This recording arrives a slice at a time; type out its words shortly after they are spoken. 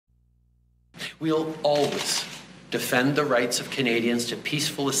We'll always defend the rights of Canadians to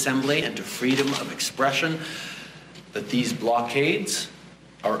peaceful assembly and to freedom of expression, but these blockades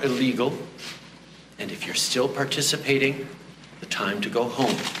are illegal, and if you're still participating, the time to go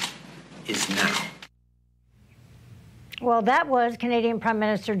home is now. Well, that was Canadian Prime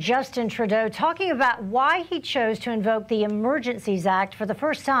Minister Justin Trudeau talking about why he chose to invoke the Emergencies Act for the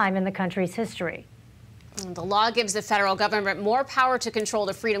first time in the country's history. The law gives the federal government more power to control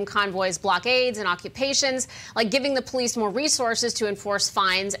the Freedom Convoys' blockades and occupations, like giving the police more resources to enforce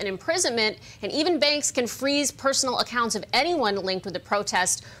fines and imprisonment, and even banks can freeze personal accounts of anyone linked with the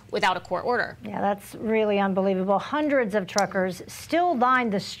protest without a court order. Yeah, that's really unbelievable. Hundreds of truckers still line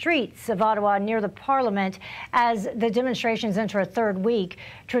the streets of Ottawa near the Parliament as the demonstrations enter a third week.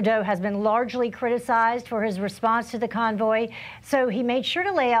 Trudeau has been largely criticized for his response to the convoy, so he made sure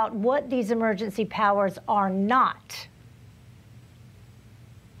to lay out what these emergency powers are not.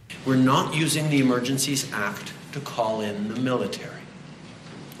 We're not using the Emergencies Act to call in the military.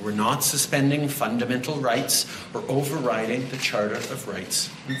 We're not suspending fundamental rights or overriding the Charter of Rights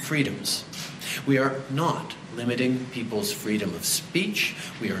and Freedoms. We are not limiting people's freedom of speech.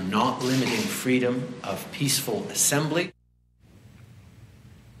 We are not limiting freedom of peaceful assembly.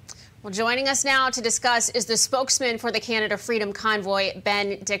 Well, joining us now to discuss is the spokesman for the Canada Freedom Convoy,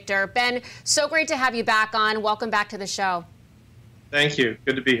 Ben Dichter. Ben, so great to have you back on. Welcome back to the show. Thank you.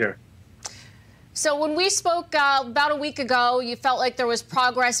 Good to be here. So when we spoke about a week ago, you felt like there was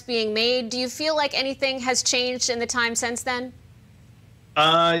progress being made. Do you feel like anything has changed in the time since then?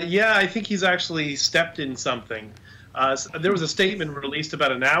 Yeah, I think he's actually stepped in something. There was a statement released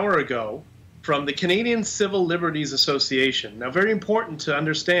about an hour ago from the Canadian Civil Liberties Association. Now, very important to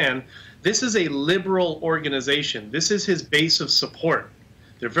understand, this is a liberal organization. This is his base of support.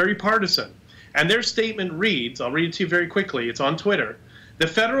 They're very partisan. And their statement reads, I'll read it to you very quickly, it's on Twitter, the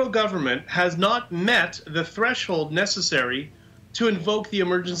federal government has not met the threshold necessary to invoke the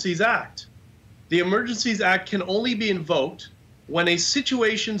Emergencies Act. The Emergencies Act can only be invoked when a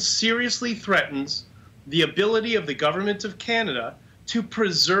situation seriously threatens the ability of the Government of Canada to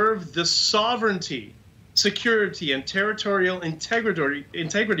preserve the sovereignty, security, and territorial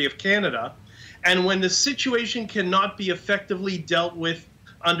integrity of Canada, and when the situation cannot be effectively dealt with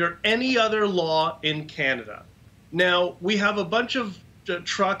under any other law in Canada. Now, we have a bunch of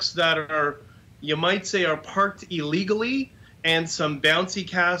trucks that are, you might say, are parked illegally, and some bouncy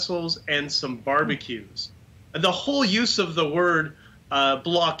castles and some barbecues. The whole use of the word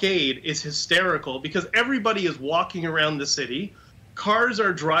blockade is hysterical because everybody is walking around the city, cars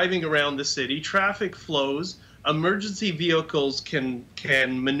are driving around the city, traffic flows, emergency vehicles can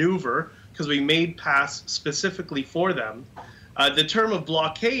maneuver because we made paths specifically for them. The term of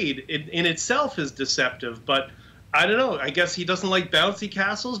blockade in itself is deceptive, but I don't know. I guess he doesn't like bouncy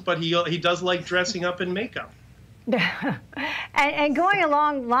castles, but he does like dressing up in makeup. And going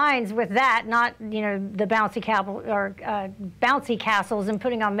along lines with that, not the bouncy castles and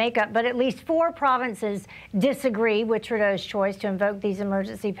putting on makeup, but at least 4 provinces disagree with Trudeau's choice to invoke these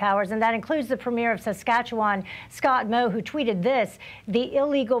emergency powers, and that includes the Premier of Saskatchewan, Scott Moe, who tweeted this: "The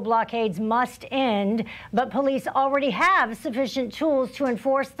illegal blockades must end, but police already have sufficient tools to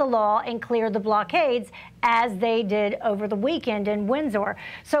enforce the law and clear the blockades, as they did over the weekend in Windsor."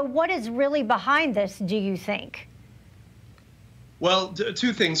 So what is really behind this, do you think? Well,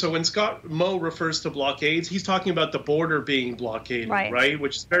 2 things. So when Scott Moe refers to blockades, he's talking about the border being blockaded, right?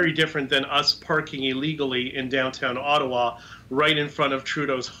 Which is very different than us parking illegally in downtown Ottawa right in front of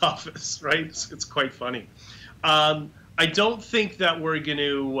Trudeau's office, right? It's quite funny. I don't think that we're going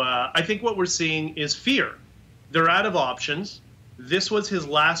to, I think what we're seeing is fear. They're out of options. This was his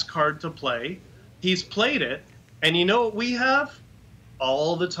last card to play. He's played it. And you know what we have?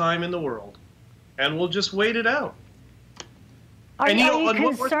 All the time in the world. And we'll just wait it out. Are you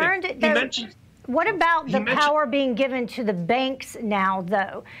concerned? What about the power being given to the banks now,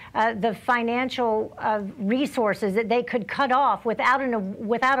 though? The financial resources that they could cut off without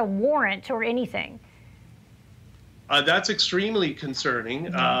a warrant or anything? That's extremely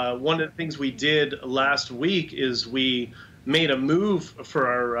concerning. One of the things we did last week is we made a move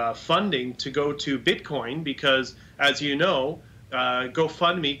for our funding to go to Bitcoin because, as you know,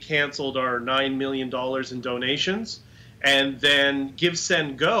 GoFundMe canceled our $9 million in donations. And then Give,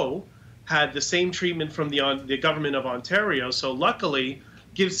 Send, Go had the same treatment from the government of Ontario. So luckily,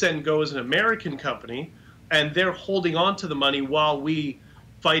 Give, Send, Go is an American company, and they're holding on to the money while we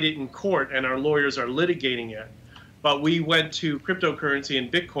fight it in court, and our lawyers are litigating it. But we went to cryptocurrency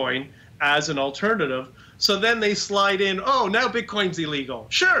and Bitcoin as an alternative. So then they slide in, oh, now Bitcoin's illegal.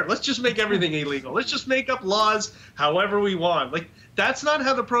 Sure, let's just make everything illegal. Let's just make up laws however we want. Like, that's not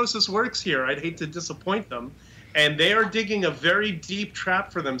how the process works here. I'd hate to disappoint them. And they are digging a very deep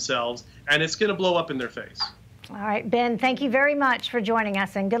trap for themselves, and it's going to blow up in their face. All right, Ben, thank you very much for joining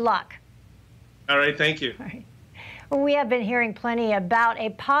us, and good luck. All right, thank you. All right. Well, we have been hearing plenty about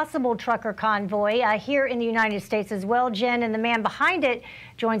a possible trucker convoy here in the United States as well, Jen, and the man behind it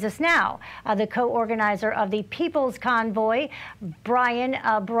joins us now, the co-organizer of the People's Convoy, Brian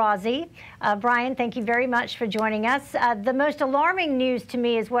Brazzi. Brian, thank you very much for joining us. The most alarming news to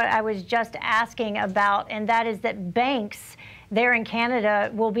me is what I was just asking about, and that is that banks there in Canada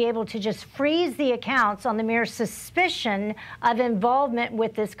will be able to just freeze the accounts on the mere suspicion of involvement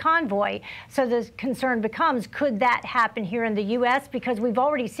with this convoy. So the concern becomes, could that happen here in the U.S.? Because we've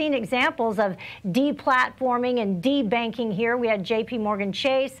already seen examples of deplatforming and debanking here. We had J.P. Morgan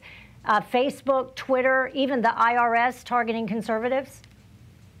Chase, Facebook, Twitter, even the IRS targeting conservatives.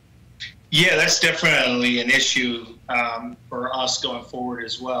 Yeah, that's definitely an issue for us going forward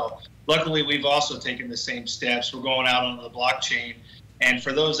as well. Luckily, we've also taken the same steps. We're going out on the blockchain. And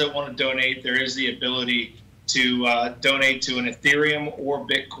for those that want to donate, there is the ability to donate to an Ethereum or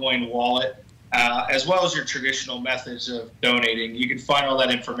Bitcoin wallet, as well as your traditional methods of donating. You can find all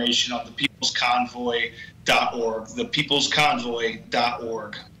that information on thepeoplesconvoy.org,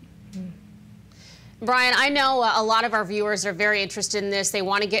 thepeoplesconvoy.org. Brian, I know a lot of our viewers are very interested in this. They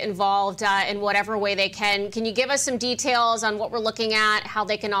want to get involved in whatever way they can. Can you give us some details on what we're looking at, how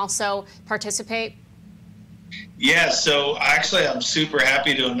they can also participate? Yeah, so actually I'm super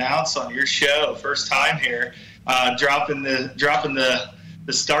happy to announce on your show, first time here, dropping the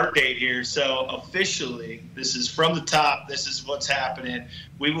start date here. So officially, this is from the top, this is what's happening.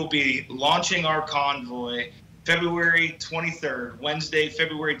 We will be launching our convoy February 23rd, Wednesday,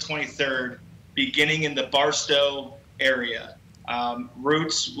 February 23rd, beginning in the Barstow area.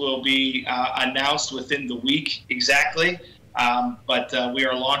 Routes will be announced within the week exactly, but we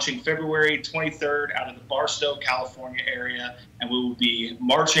are launching February 23rd out of the Barstow, California area, and we will be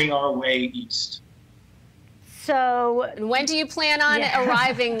marching our way east. So when do you plan on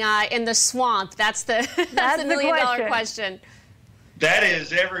arriving in the swamp? That's the million-dollar question. That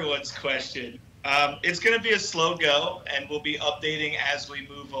is everyone's question. It's going to be a slow go, and we'll be updating as we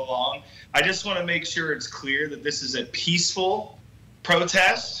move along. I just want to make sure it's clear that this is a peaceful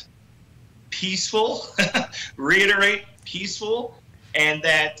protest, peaceful, reiterate, peaceful, and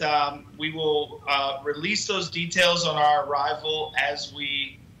that we will release those details on our arrival as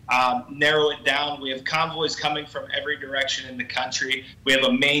we narrow it down. We have convoys coming from every direction in the country. We have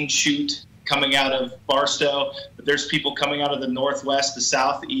a main chute coming out of Barstow, but there's people coming out of the Northwest, the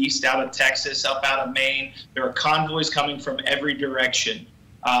Southeast, out of Texas, up out of Maine. There are convoys coming from every direction.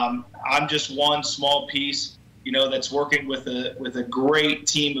 I'm just one small piece, that's working with a great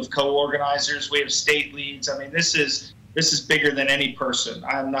team of co-organizers. We have state leads. I mean, this is bigger than any person.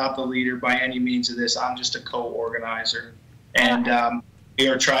 I'm not the leader by any means of this. I'm just a co-organizer, and we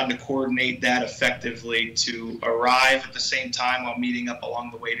are trying to coordinate that effectively to arrive at the same time while meeting up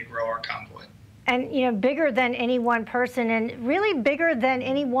along the way to grow our convoy. And, bigger than any one person and really bigger than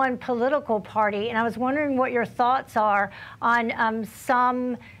any one political party. And I was wondering what your thoughts are on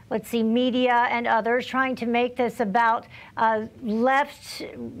some, let's see, media and others trying to make this about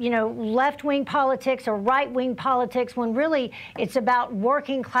left-wing politics or right-wing politics, when really it's about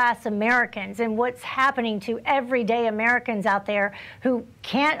working-class Americans and what's happening to everyday Americans out there who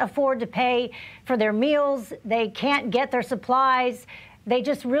can't afford to pay for their meals, they can't get their supplies. They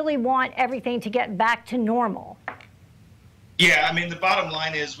just really want everything to get back to normal. Yeah, I mean, the bottom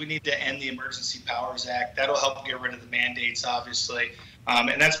line is we need to end the Emergency Powers Act. That'll help get rid of the mandates, obviously.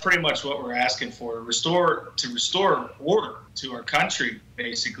 And that's pretty much what we're asking for, to restore order to our country,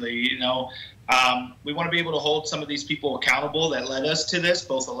 basically. We want to be able to hold some of these people accountable that led us to this.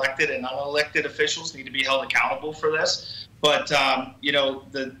 Both elected and unelected officials need to be held accountable for this. But,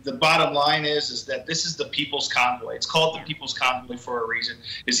 the bottom line is that this is the People's Convoy. It's called the People's Convoy for a reason.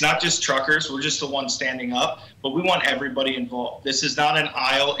 It's not just truckers. We're just the ones standing up, but we want everybody involved. This is not an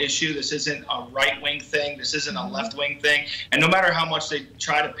aisle issue. This isn't a right-wing thing. This isn't a left-wing thing. And no matter how much they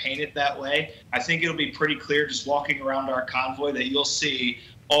try to paint it that way, I think it'll be pretty clear just walking around our convoy that you'll see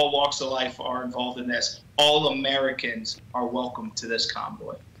all walks of life are involved in this. All Americans are welcome to this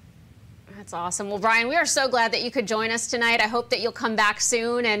convoy. That's awesome. Well, Brian, we are so glad that you could join us tonight. I hope that you'll come back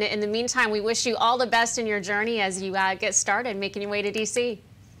soon. And in the meantime, we wish you all the best in your journey as you get started making your way to D.C.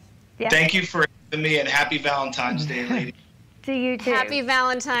 Yeah. Thank you for having me, and happy Valentine's Day, lady. To you too. Happy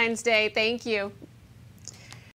Valentine's Day. Thank you.